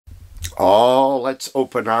Oh, let's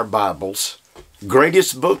open our Bibles.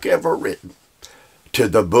 Greatest book ever written, to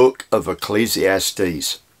the book of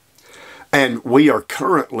Ecclesiastes. And we are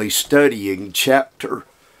currently studying chapter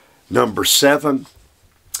number 7.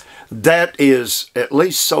 That is, at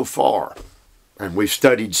least so far, and we've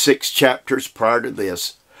studied 6 chapters prior to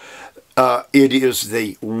this, it is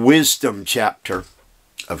the wisdom chapter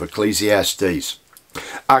of Ecclesiastes.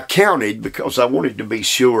 I counted, because I wanted to be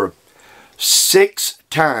sure, 6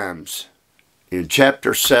 times in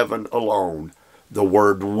chapter 7 alone, the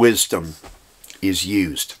word wisdom is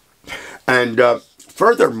used. And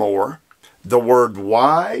furthermore, the word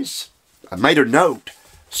wise, I made a note,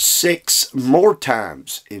 6 more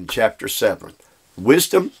times in chapter 7.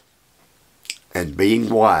 Wisdom and being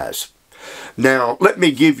wise. Now, let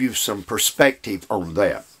me give you some perspective on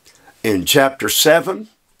that. In chapter 7,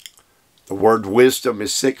 the word wisdom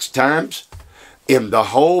is 6 times. In the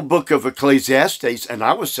whole book of Ecclesiastes, and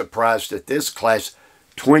I was surprised at this class,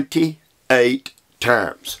 28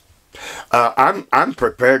 times. I'm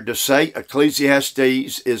prepared to say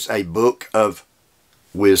Ecclesiastes is a book of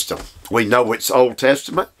wisdom. We know it's Old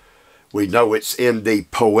Testament. We know it's in the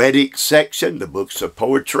poetic section, the books of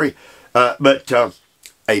poetry, but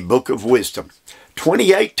a book of wisdom.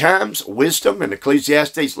 28 times wisdom in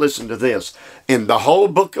Ecclesiastes. Listen to this. In the whole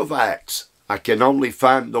book of Acts, I can only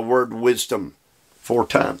find the word wisdom 4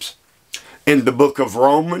 times. In the book of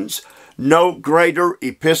Romans, no greater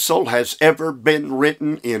epistle has ever been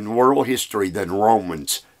written in world history than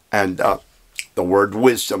Romans. And the word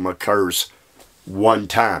wisdom occurs 1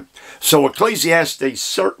 time. So Ecclesiastes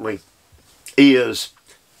certainly is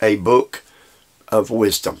a book of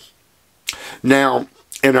wisdom. Now,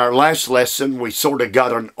 in our last lesson, we sort of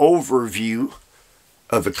got an overview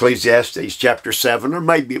of Ecclesiastes chapter 7, or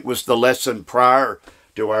maybe it was the lesson prior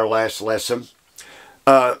to our last lesson.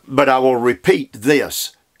 But I will repeat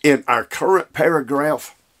this. In our current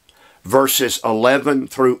paragraph, verses 11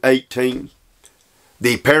 through 18,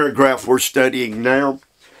 the paragraph we're studying now,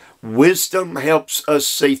 wisdom helps us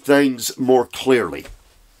see things more clearly.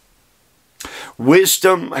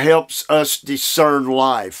 Wisdom helps us discern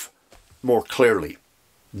life more clearly.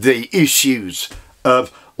 The issues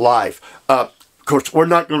of life. Of course, we're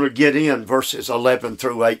not going to get in verses 11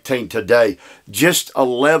 through 18 today. Just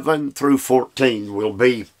 11 through 14 will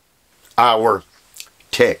be our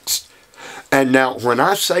text. And now, when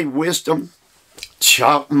I say wisdom,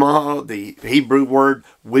 chakma, the Hebrew word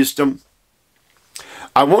wisdom,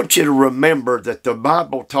 I want you to remember that the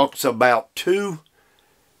Bible talks about 2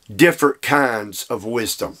 different kinds of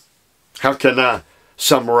wisdom. How can I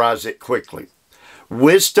summarize it quickly?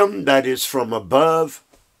 Wisdom that is from above,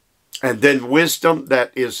 and then wisdom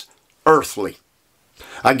that is earthly.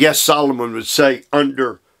 I guess Solomon would say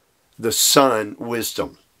under the sun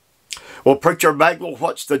wisdom. Well, Preacher Bagwell,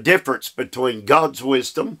 what's the difference between God's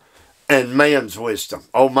wisdom and man's wisdom?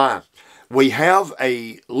 Oh my. We have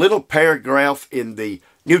a little paragraph in the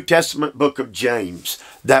New Testament book of James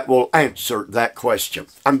that will answer that question.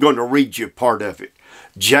 I'm going to read you part of it.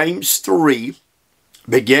 James 3,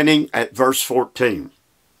 beginning at verse 14.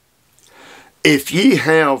 If ye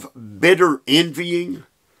have bitter envying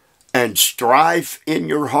and strife in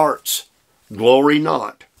your hearts, glory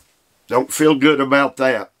not. Don't feel good about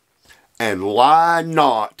that. And lie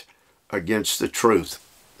not against the truth.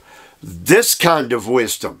 This kind of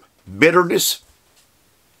wisdom, bitterness,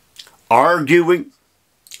 arguing,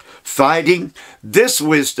 fighting, this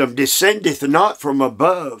wisdom descendeth not from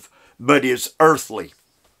above, but is earthly,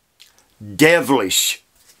 devilish,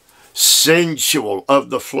 sensual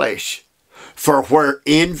of the flesh. For where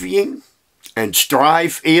envying and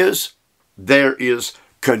strife is, there is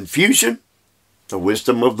confusion, the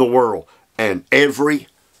wisdom of the world, and every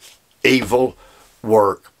evil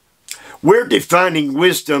work. We're defining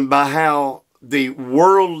wisdom by how the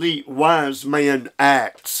worldly wise man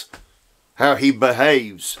acts, how he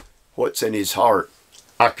behaves, what's in his heart.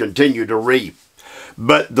 I continue to read.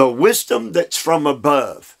 But the wisdom that's from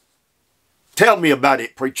above, tell me about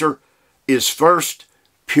it, preacher, is first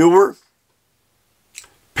pure,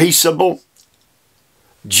 peaceable,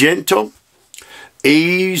 gentle,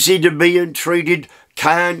 easy to be entreated,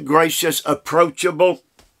 kind, gracious, approachable,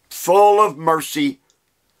 full of mercy,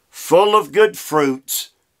 full of good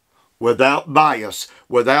fruits, without bias,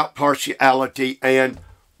 without partiality, and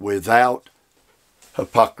without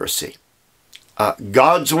hypocrisy.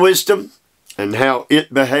 God's wisdom and how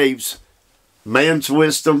it behaves, man's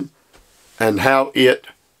wisdom and how it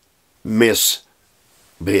misbehaves.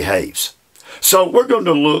 So we're going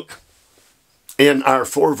to look in our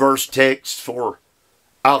 4-verse text for,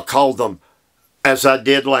 I'll call them, as I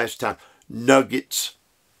did last time, nuggets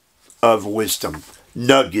of wisdom.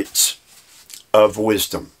 Nuggets of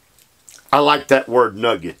wisdom. I like that word,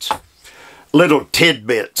 nuggets. Little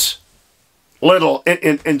tidbits. Little,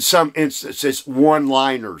 in some instances,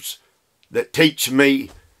 one-liners that teach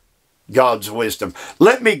me God's wisdom.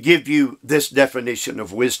 Let me give you this definition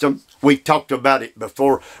of wisdom. We've talked about it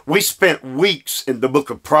before. We spent weeks in the book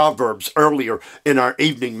of Proverbs earlier in our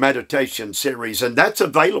evening meditation series, and that's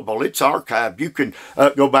available. It's archived. You can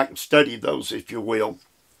go back and study those if you will.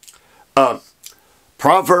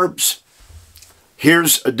 Proverbs,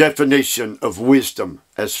 here's a definition of wisdom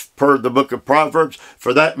as per the book of Proverbs,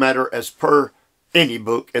 for that matter, as per any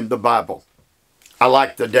book in the Bible. I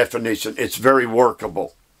like the definition. It's very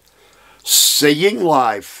workable. Seeing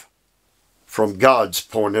life from God's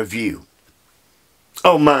point of view.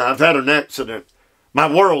 Oh my, I've had an accident. My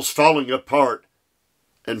world's falling apart.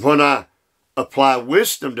 And when I apply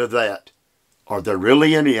wisdom to that, are there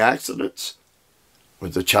really any accidents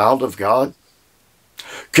with the child of God?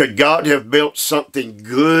 Could God have built something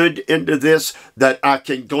good into this that I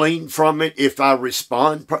can glean from it if I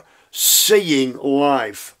respond? Seeing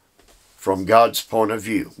life from God's point of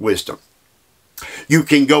view. Wisdom. You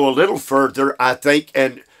can go a little further, I think,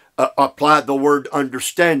 and apply the word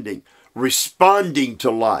understanding. Responding to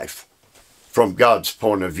life from God's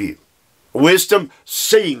point of view. Wisdom,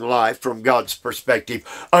 seeing life from God's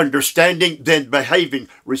perspective. Understanding, then behaving,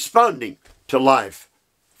 responding to life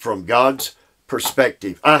from God's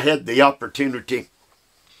perspective. I had the opportunity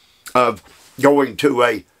of going to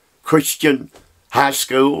a Christian high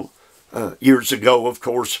school years ago, of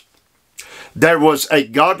course. There was a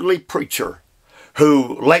godly preacher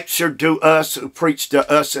who lectured to us, who preached to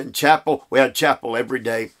us in chapel. We had chapel every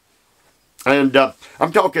day. And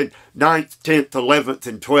I'm talking 9th, 10th, 11th,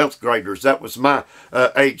 and 12th graders. That was my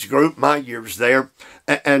age group, my years there.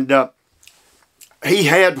 And he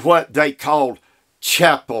had what they called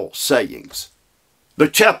chapel sayings. The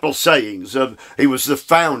chapel sayings of, he was the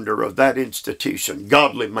founder of that institution.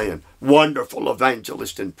 Godly man, wonderful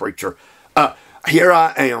evangelist and preacher. Here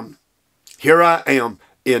I am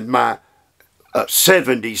in my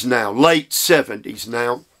 70s now, late 70s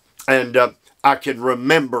now, and I can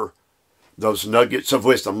remember those nuggets of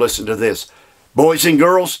wisdom. Listen to this. Boys and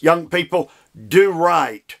girls, young people, do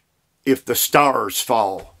right if the stars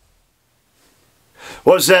fall.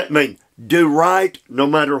 What does that mean? Do right no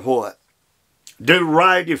matter what. Do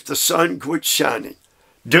right if the sun quits shining.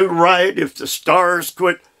 Do right if the stars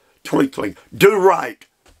quit twinkling. Do right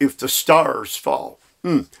if the stars fall.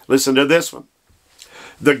 Listen to this one.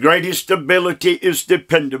 The greatest ability is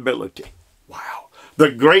dependability. Wow.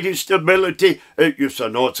 The greatest ability, you say,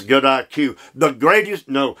 no, it's a good IQ. The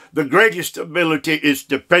greatest ability is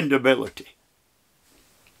dependability.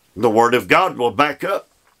 The Word of God will back up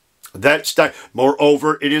that statement.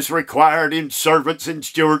 Moreover, it is required in servants and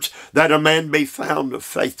stewards that a man be found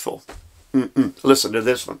faithful. Listen to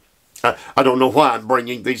this one. I don't know why I'm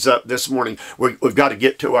bringing these up this morning. We've got to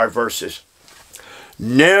get to our verses.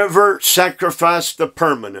 Never sacrifice the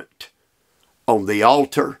permanent on the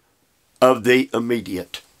altar of the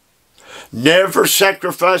immediate. Never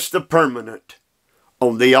sacrifice the permanent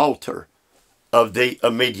on the altar of the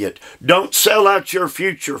immediate. Don't sell out your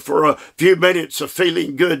future for a few minutes of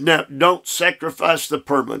feeling good now. Don't sacrifice the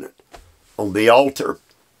permanent on the altar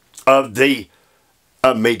of the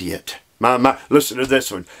immediate. Listen to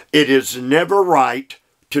this one. It is never right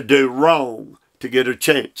to do wrong to get a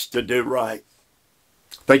chance to do right.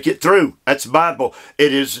 Think it through. That's Bible.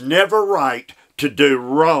 It is never right to do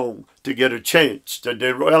wrong to get a chance to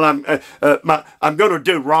do. Well, I'm going to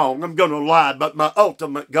do wrong. I'm going to lie, but my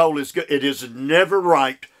ultimate goal is good. It is never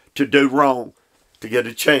right to do wrong to get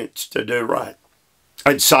a chance to do right.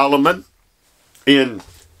 And Solomon, in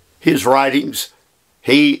his writings,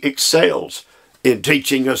 he excels in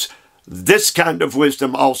teaching us this kind of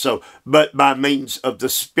wisdom also, but by means of the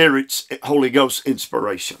Spirit's Holy Ghost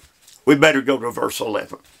inspiration. We better go to verse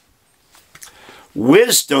 11.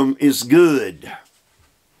 Wisdom is good.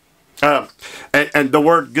 And the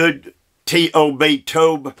word good, T-O-B,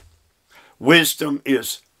 tob, wisdom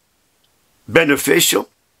is beneficial.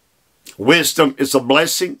 Wisdom is a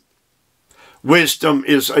blessing. Wisdom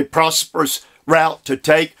is a prosperous route to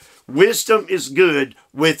take. Wisdom is good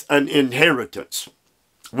with an inheritance.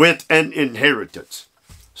 With an inheritance.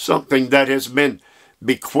 Something that has been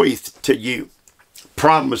bequeathed to you.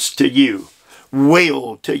 Promised to you,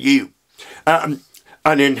 will to you. An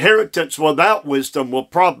inheritance without wisdom will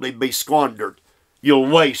probably be squandered. You'll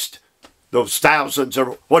waste those thousands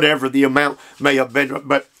or whatever the amount may have been.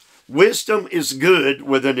 But wisdom is good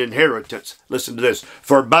with an inheritance. Listen to this.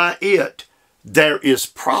 For by it there is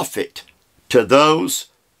profit to those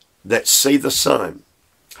that see the sun.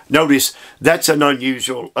 Notice that's an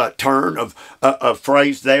unusual turn of a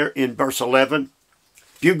phrase there in verse 11.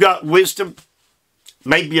 If you've got wisdom,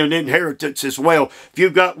 maybe an inheritance as well. If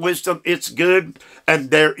you've got wisdom, it's good,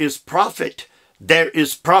 and there is profit. There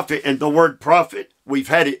is profit, and the word profit, we've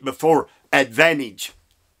had it before, advantage,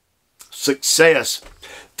 success.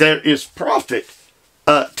 There is profit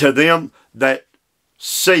to them that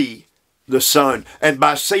see the sun. And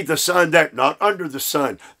by see the sun there, not under the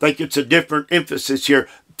sun. I think it's a different emphasis here.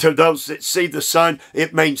 To those that see the sun,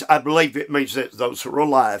 it means, I believe it means that those who are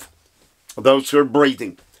alive, those who are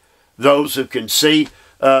breathing, those who can see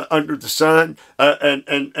under the sun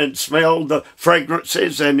and smell the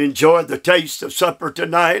fragrances and enjoy the taste of supper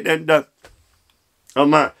tonight. And oh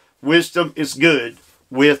my, wisdom is good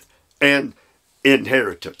with an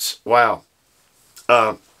inheritance. Wow.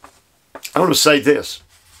 I want to say this.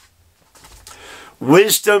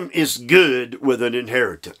 Wisdom is good with an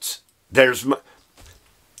inheritance.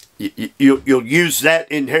 You'll use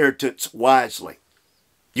that inheritance wisely.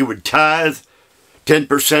 You would tithe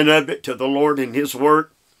 10% of it to the Lord in His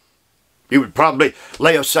work. You would probably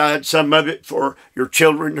lay aside some of it for your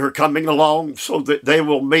children who are coming along so that they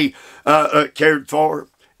will be cared for.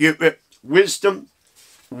 Wisdom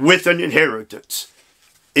with an inheritance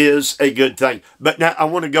is a good thing. But now I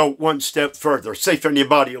want to go one step further. See if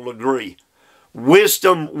anybody will agree.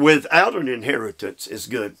 Wisdom without an inheritance is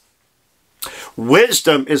good.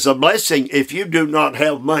 Wisdom is a blessing if you do not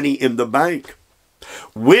have money in the bank.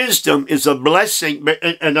 Wisdom is a blessing,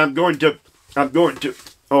 and I'm going to,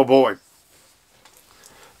 oh boy.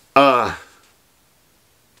 And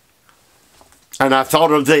I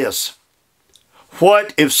thought of this.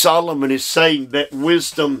 What if Solomon is saying that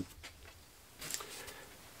wisdom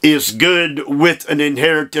is good with an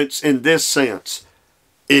inheritance in this sense?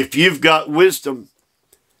 If you've got wisdom,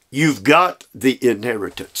 you've got the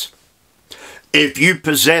inheritance. If you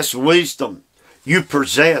possess wisdom, you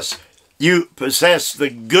possess the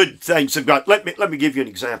good things of God. Let me give you an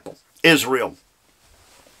example. Israel.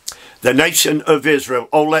 The nation of Israel.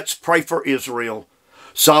 Oh, let's pray for Israel.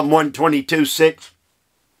 Psalm 122:6.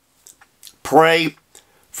 Pray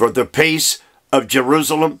for the peace of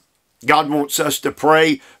Jerusalem. God wants us to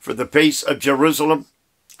pray for the peace of Jerusalem.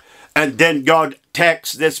 And then God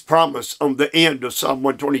tacks this promise on the end of Psalm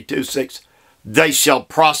 122:6. They shall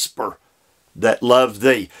prosper that love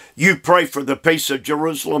thee. You pray for the peace of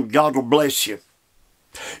Jerusalem, God will bless you.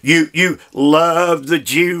 You love the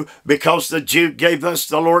Jew because the Jew gave us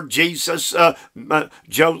the Lord Jesus.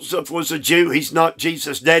 Joseph was a Jew. He's not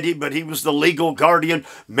Jesus' daddy, but he was the legal guardian.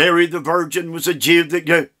 Mary the Virgin was a Jew.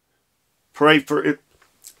 Pray for it.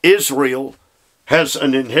 Israel has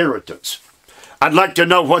an inheritance. I'd like to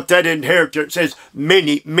know what that inheritance is.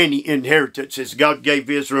 Many, many inheritances God gave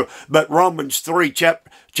Israel. But Romans 3,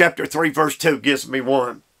 chapter 3, verse 2 gives me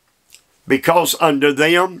one. Because under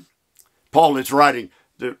them, Paul is writing,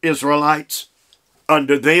 the Israelites,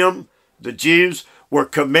 under them, the Jews, were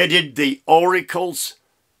committed the oracles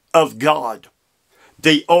of God.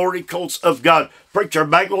 The oracles of God. Preacher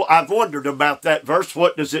Bagel, I've wondered about that verse.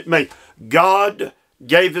 What does it mean? God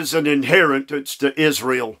gave us an inheritance to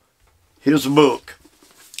Israel. His book,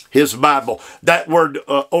 His Bible. That word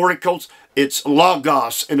oracles, it's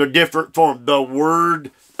logos in a different form. The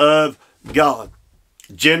Word of God.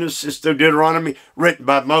 Genesis to Deuteronomy, written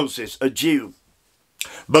by Moses, a Jew.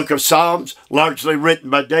 Book of Psalms, largely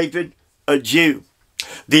written by David, a Jew.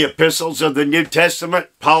 The epistles of the New Testament,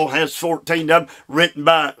 Paul has 14 of them, written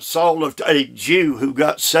by Saul, a Jew who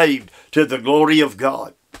got saved to the glory of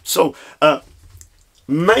God. So,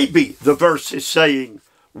 maybe the verse is saying,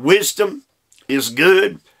 wisdom is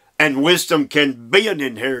good, and wisdom can be an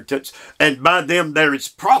inheritance, and by them there is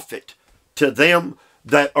profit to them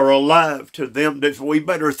that are alive, to them that we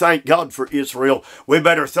better thank God for Israel. We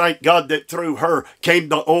better thank God that through her came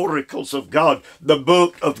the oracles of God, the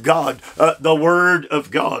book of God, the word of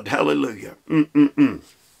God. Hallelujah.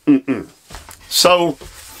 So,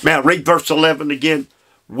 now read verse 11 again.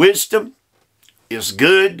 Wisdom is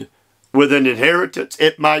good with an inheritance.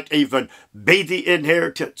 It might even be the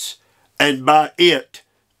inheritance, and by it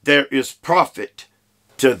there is profit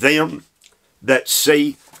to them that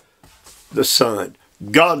see the sun.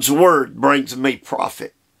 God's word brings me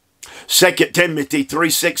profit. 2 Timothy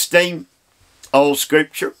 3:16, all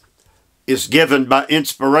scripture is given by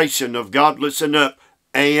inspiration of God, listen up,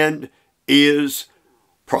 and is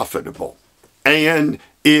profitable. And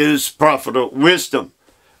is profitable. Wisdom.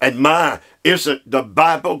 And isn't the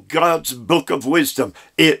Bible God's book of wisdom?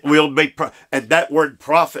 It will be, and that word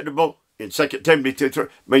profitable in 2 Timothy 3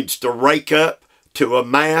 means to rake up, to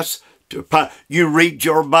amass, You read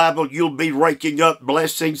your Bible, you'll be raking up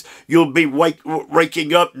blessings. You'll be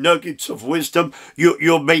raking up nuggets of wisdom.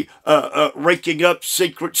 You'll be raking up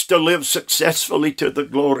secrets to live successfully to the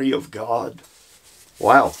glory of God.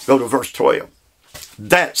 Wow. Go to verse 12.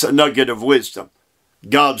 That's a nugget of wisdom.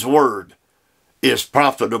 God's word is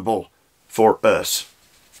profitable for us.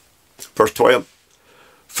 Verse 12.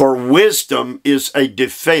 For wisdom is a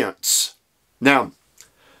defense. Now,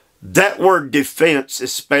 that word defense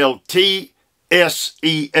is spelled T-S-E-L,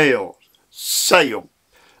 sail.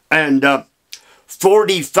 And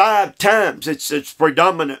 45 times, its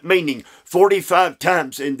predominant meaning, 45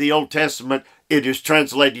 times in the Old Testament, it is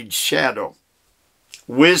translated shadow.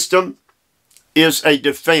 Wisdom is a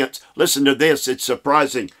defense. Listen to this, it's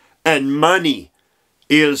surprising. And money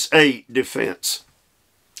is a defense.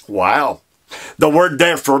 Wow. The word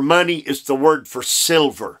there for money is the word for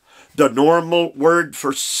silver. The normal word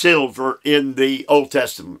for silver in the Old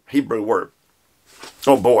Testament, Hebrew word.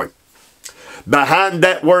 Oh boy. Behind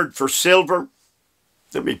that word for silver,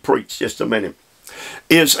 let me preach just a minute,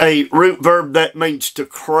 is a root verb that means to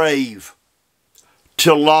crave,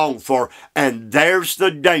 to long for. And there's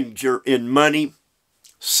the danger in money,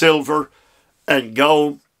 silver, and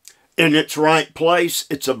gold. In its right place,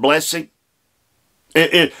 it's a blessing.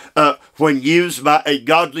 When used by a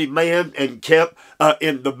godly man and kept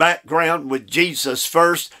in the background with Jesus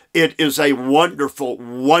first, it is a wonderful,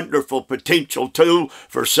 wonderful potential tool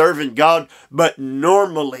for serving God. But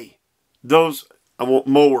normally, I want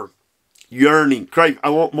more, yearning, crave, I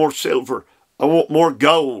want more silver, I want more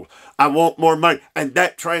gold, I want more money. And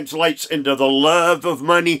that translates into the love of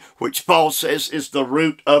money, which Paul says is the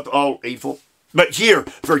root of all evil. But here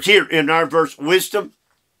in our verse, wisdom,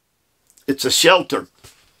 it's a shelter.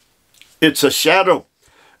 It's a shadow.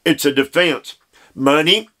 It's a defense.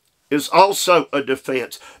 Money is also a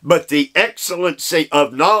defense. But the excellency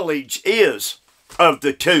of knowledge is of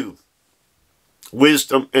the two.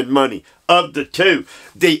 Wisdom and money. Of the two.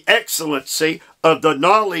 The excellency of the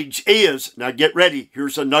knowledge is, now get ready,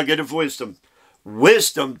 here's a nugget of wisdom.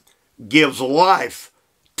 Wisdom gives life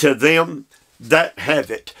to them that have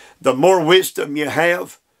it. The more wisdom you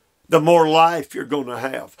have, the more life you're going to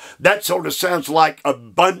have. That sort of sounds like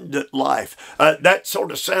abundant life. That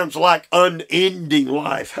sort of sounds like unending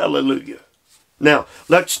life. Hallelujah. Now,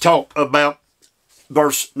 let's talk about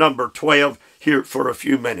verse number 12 here for a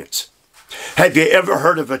few minutes. Have you ever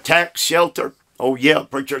heard of a tax shelter? Oh yeah,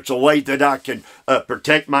 preacher, it's a way that I can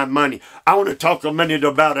protect my money. I want to talk a minute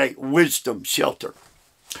about a wisdom shelter.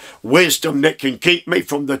 Wisdom that can keep me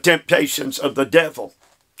from the temptations of the devil.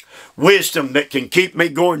 Wisdom that can keep me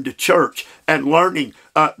going to church and learning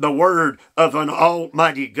the word of an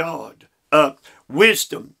almighty God.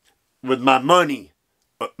 Wisdom with my money.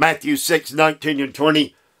 Matthew 6:19 and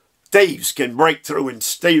 20. Thieves can break through and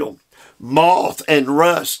steal. Moth and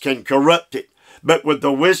rust can corrupt it. But with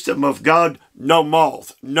the wisdom of God, no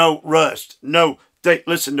moth, no rust, no thief.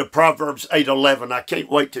 Listen to Proverbs 8:11. I can't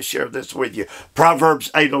wait to share this with you. Proverbs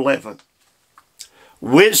 8:11.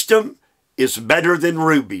 Wisdom is better than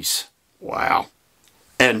rubies. Wow.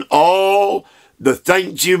 And all the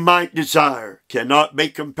things you might desire cannot be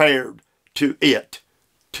compared to it,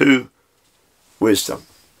 to wisdom.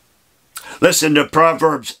 Listen to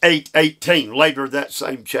Proverbs 8:18, later that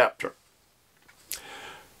same chapter.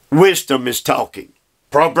 Wisdom is talking.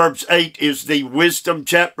 Proverbs 8 is the wisdom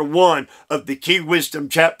chapter 1 of the key wisdom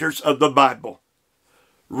chapters of the Bible.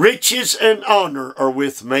 Riches and honor are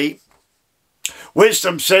with me.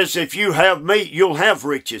 Wisdom says if you have me, you'll have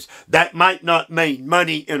riches. That might not mean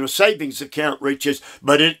money in a savings account riches,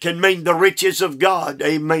 but it can mean the riches of God.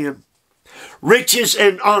 Amen. Riches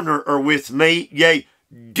and honor are with me, yea,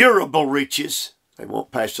 durable riches, they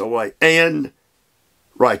won't pass away, and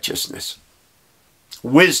righteousness.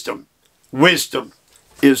 Wisdom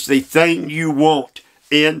is the thing you want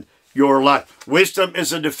in your life. Wisdom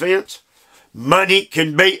is a defense. Money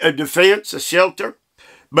can be a defense, a shelter.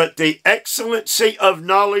 But the excellency of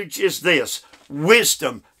knowledge is this.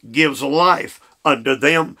 Wisdom gives life unto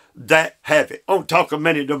them that have it. I want to talk a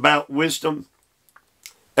minute about wisdom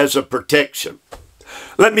as a protection.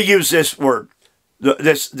 Let me use this word,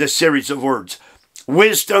 this series of words.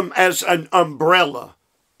 Wisdom as an umbrella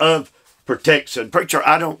of protection. Preacher,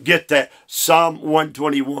 I don't get that. Psalm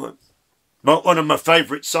 121. But one of my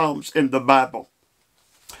favorite psalms in the Bible.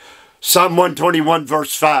 Psalm 121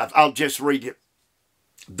 verse 5. I'll just read it.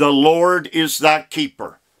 The Lord is thy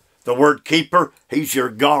keeper. The word keeper, he's your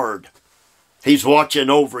guard. He's watching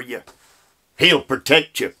over you. He'll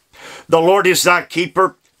protect you. The Lord is thy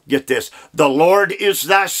keeper. Get this. The Lord is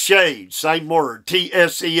thy shade. Same word.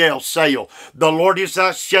 T-S-E-L, sail. The Lord is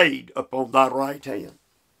thy shade upon thy right hand.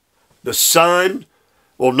 The sun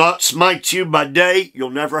will not smite you by day. You'll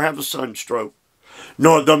never have a sunstroke.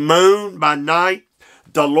 Nor the moon by night.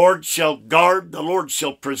 The Lord shall guard, the Lord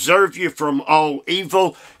shall preserve you from all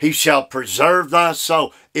evil. He shall preserve thy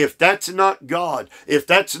soul. If that's not God, if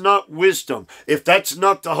that's not wisdom, if that's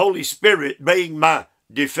not the Holy Spirit being my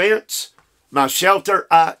defense, my shelter,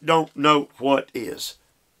 I don't know what is.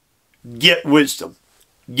 Get wisdom.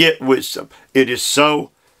 Get wisdom. It is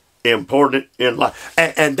so important in life.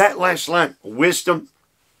 And that last line, wisdom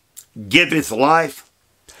giveth life.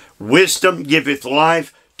 Wisdom giveth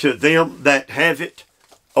life to them that have it.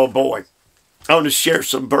 Oh boy, I want to share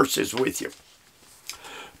some verses with you.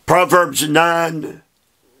 Proverbs 9,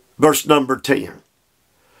 verse number 10.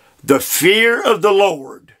 The fear of the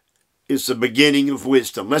Lord is the beginning of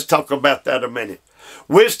wisdom. Let's talk about that a minute.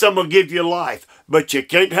 Wisdom will give you life, but you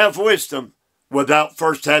can't have wisdom without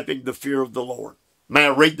first having the fear of the Lord. May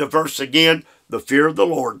I read the verse again? The fear of the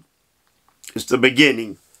Lord is the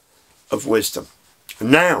beginning of wisdom.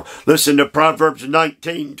 Now, listen to Proverbs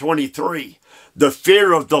 19:23. The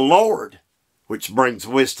fear of the Lord, which brings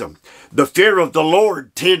wisdom. The fear of the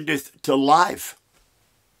Lord tendeth to life.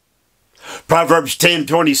 Proverbs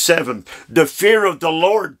 10:27. The fear of the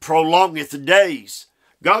Lord prolongeth days.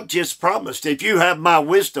 God just promised, if you have my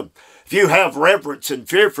wisdom, if you have reverence and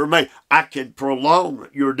fear for me, I can prolong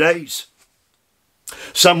your days.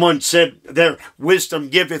 Someone said their wisdom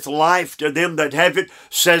giveth life to them that have it,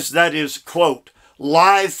 says that is, quote,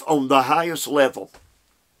 life on the highest level.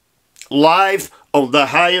 Life on the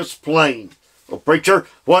highest plane. Well, preacher,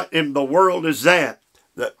 what in the world is that?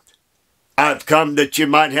 That I've come that you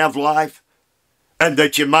might have life, and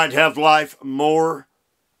that you might have life more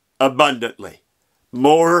abundantly.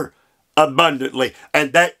 More abundantly.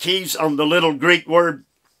 And that keys on the little Greek word,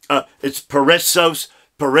 it's perissos.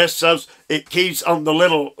 Perissos. It keys on the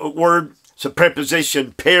little word, it's a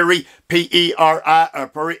preposition, peri, P-E-R-I,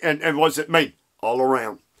 and what does it mean? All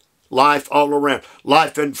around. Life all around.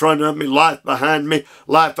 Life in front of me, life behind me,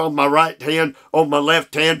 life on my right hand, on my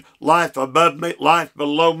left hand, life above me, life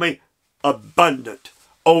below me. Abundant,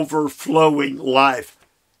 overflowing life.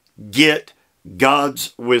 Get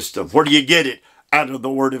God's wisdom. Where do you get it? Out of the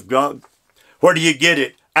Word of God. Where do you get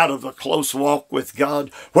it? Out of a close walk with God.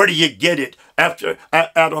 Where do you get it? Out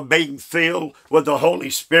of being filled with the Holy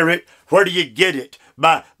Spirit. Where do you get it?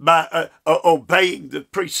 By obeying the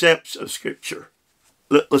precepts of Scripture.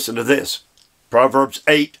 Listen to this. Proverbs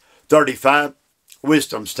 8:35.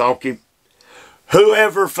 Wisdom's talking.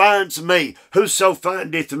 Whoever finds me, whoso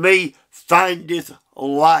findeth me, findeth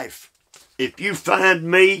life. If you find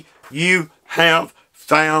me, you have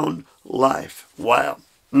found life. Wow.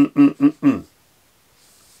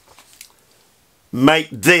 Make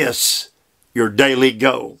this your daily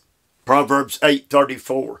goal. Proverbs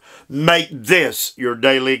 8:34. Make this your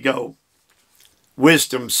daily goal.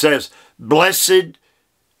 Wisdom says, blessed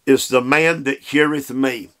is the man that heareth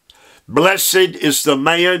me. Blessed is the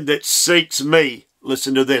man that seeks me.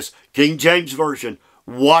 Listen to this. King James Version.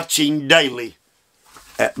 Watching daily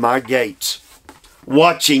at my gates.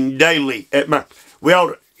 Watching daily at my...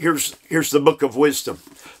 Well, here's the book of wisdom.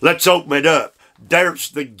 Let's open it up. There's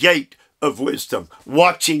the gate of wisdom.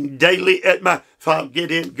 Watching daily at my... If I'll get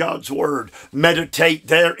in God's Word, meditate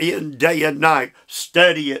therein day and night,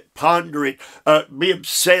 study it, ponder it, be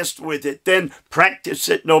obsessed with it, then practice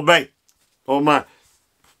it and obey. Oh my,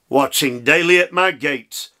 watching daily at my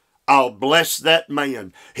gates, I'll bless that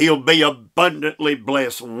man. He'll be abundantly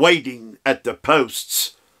blessed, waiting at the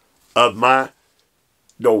posts of my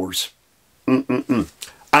doors.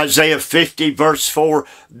 Isaiah 50 verse 4,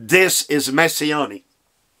 this is messianic.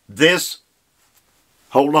 This,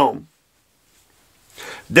 hold on.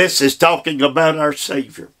 This is talking about our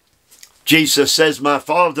Savior. Jesus says, my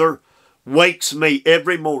Father wakes me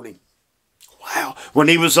every morning. Wow. When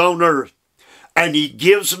he was on earth. And he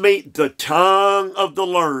gives me the tongue of the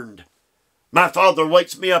learned. My Father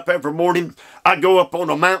wakes me up every morning. I go up on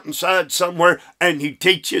a mountainside somewhere and he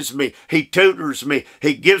teaches me. He tutors me.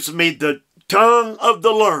 He gives me the tongue of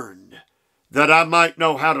the learned, that I might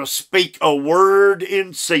know how to speak a word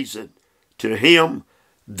in season to him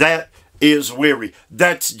that is weary.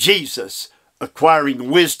 That's Jesus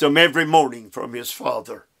acquiring wisdom every morning from his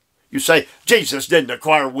Father. You say, Jesus didn't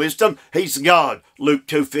acquire wisdom. He's God. Luke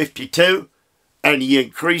 2:52. And he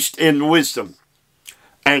increased in wisdom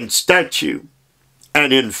and stature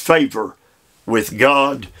and in favor with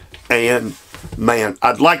God and man.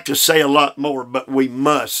 I'd like to say a lot more, but we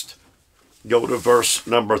must go to verse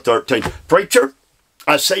number 13. Preacher,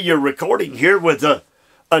 I say you're recording here with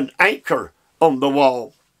an anchor on the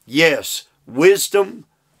wall. Yes, wisdom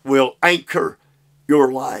will anchor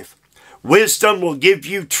your life. Wisdom will give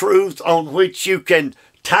you truth on which you can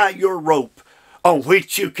tie your rope, on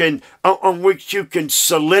which you can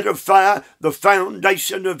solidify the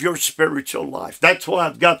foundation of your spiritual life. That's why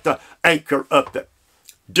I've got the anchor up there.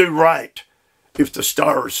 Do right if the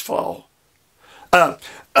stars fall.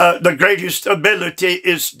 The greatest ability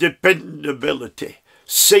is dependability.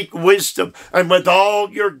 Seek wisdom, and with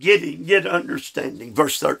all you're getting, get understanding.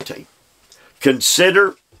 Verse 13.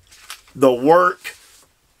 Consider the work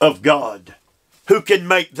of God. Who can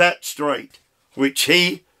make that straight, which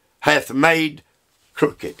he hath made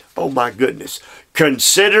crooked? Oh my goodness.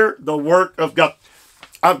 Consider the work of God.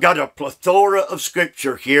 I've got a plethora of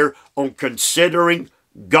scripture here on considering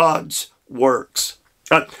God's works.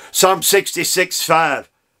 Psalm 66:5.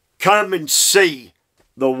 Come and see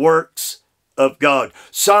the works of God.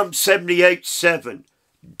 Psalm 78:7.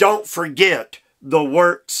 Don't forget the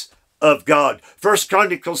works of God. 1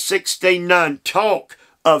 Chronicles 16:9. Talk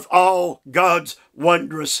of all God's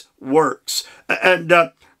wondrous works.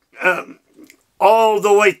 And all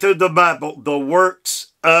the way through the Bible, the works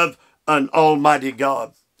of an almighty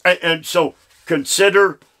God. And so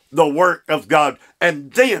consider the work of God.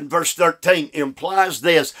 And then verse 13 implies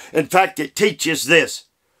this. In fact, it teaches this.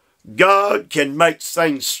 God can make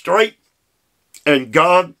things straight, and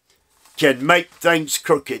God can make things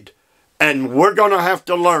crooked. And we're going to have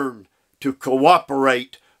to learn to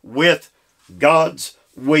cooperate with God's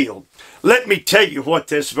will. Let me tell you what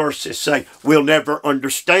this verse is saying. We'll never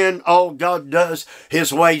understand all God does.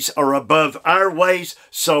 His ways are above our ways.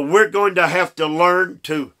 So we're going to have to learn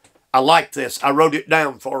to, I like this, I wrote it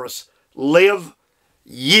down for us, live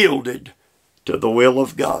yielded to the will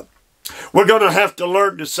of God. We're going to have to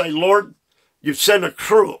learn to say, Lord, you've sent a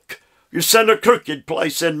crook. You sent a crooked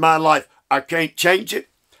place in my life. I can't change it.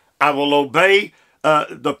 I will obey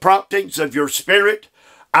the promptings of your Spirit.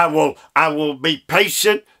 I will be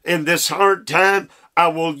patient in this hard time. I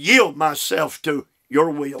will yield myself to your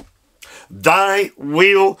will. Thy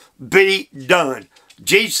will be done.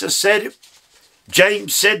 Jesus said it.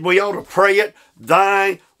 James said we ought to pray it.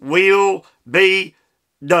 Thy will be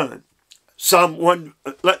done.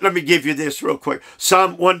 Let me give you this real quick.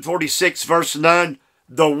 Psalm 146 verse 9.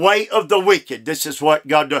 The way of the wicked, this is what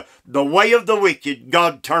God does. The way of the wicked,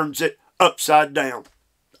 God turns it upside down.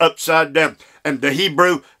 Upside down. And the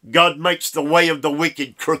Hebrew, God makes the way of the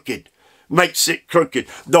wicked crooked. Makes it crooked.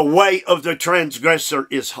 The way of the transgressor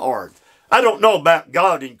is hard. I don't know about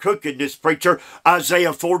God and crookedness, preacher.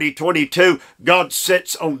 Isaiah 40:22, God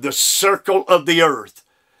sits on the circle of the earth.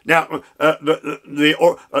 Now,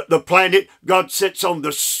 the planet, God sits on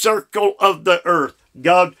the circle of the earth.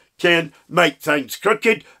 God can make things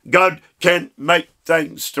crooked. God can make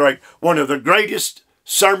things straight. One of the greatest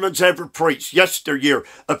sermons ever preached yesteryear,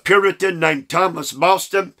 a Puritan named Thomas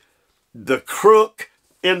Boston, the crook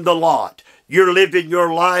in the lot. You're living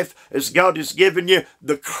your life as God has given you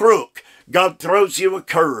the crook. God throws you a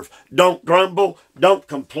curve. Don't grumble. Don't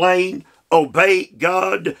complain. Obey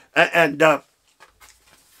God and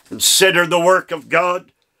consider the work of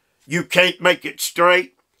God. You can't make it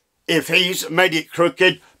straight. If he's made it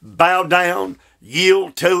crooked, bow down,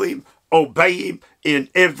 yield to him, obey him in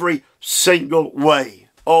every single way.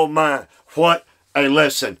 Oh my, what a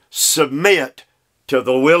lesson. Submit to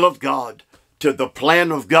the will of God, to the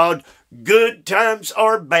plan of God. Good times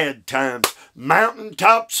or bad times,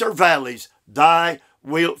 mountaintops or valleys, thy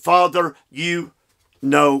will, Father, you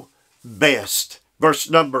know best. Verse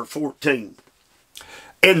number 14.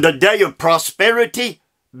 In the day of prosperity,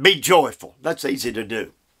 be joyful. That's easy to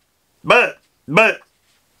do. But,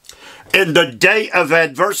 in the day of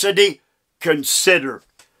adversity, consider.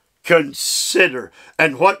 Consider.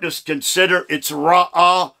 And what does consider? It's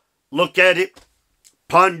ra'ah. Look at it.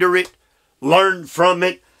 Ponder it. Learn from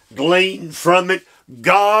it. Glean from it.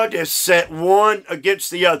 God has set one against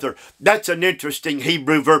the other. That's an interesting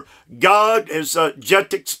Hebrew verb. God has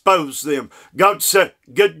just exposed them. God said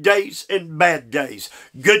good days and bad days.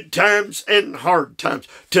 Good times and hard times.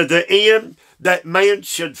 To the end that man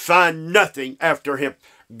should find nothing after him.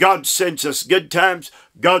 God sends us good times.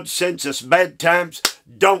 God sends us bad times.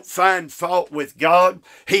 Don't find fault with God.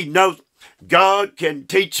 He knows God can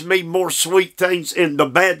teach me more sweet things in the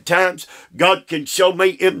bad times. God can show me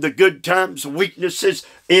in the good times weaknesses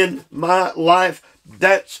in my life.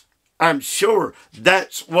 I'm sure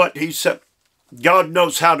that's what he said. God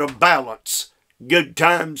knows how to balance good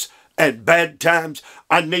times and bad times.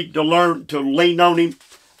 I need to learn to lean on him.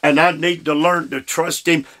 And I need to learn to trust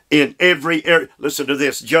him in every area. Listen to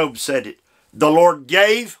this. Job said it. The Lord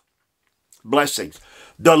gave blessings.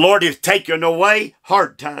 The Lord has taken away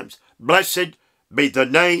hard times. Blessed be the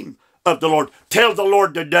name of the Lord. Tell the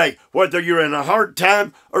Lord today, whether you're in a hard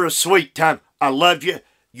time or a sweet time, I love you.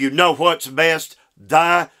 You know what's best.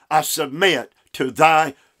 I submit to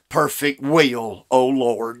thy perfect will, O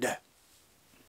Lord.